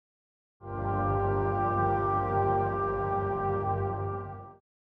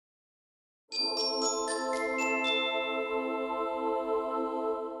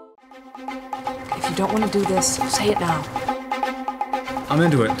don't want to do this, say it now. I'm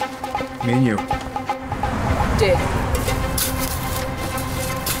into it. Me and you. Did.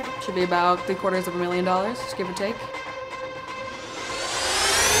 Should be about $750,000, give or take.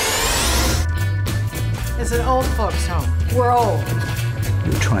 It's an old folks' home. We're old.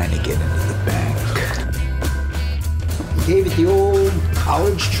 You're trying to get into the bank. You gave it the old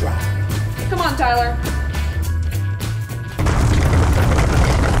college try. Come on, Tyler.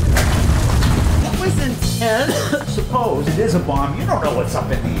 That was intense. Suppose it is a bomb. You don't know what's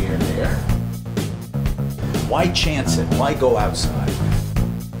up in the air there. Why chance it? Why go outside?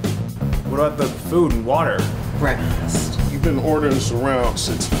 What about the food and water? Breakfast. You've been ordering this around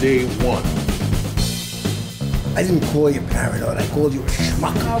since day one. I didn't call you paranoid, I called you a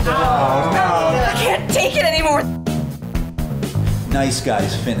schmuck. I can't take it anymore. Nice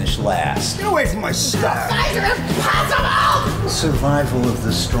guys finish last. Get away from my stuff. Guys are impossible! Survival of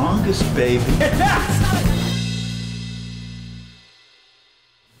the strongest, baby.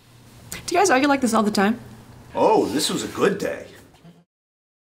 Do you guys argue like this all the time? Oh, this was a good day.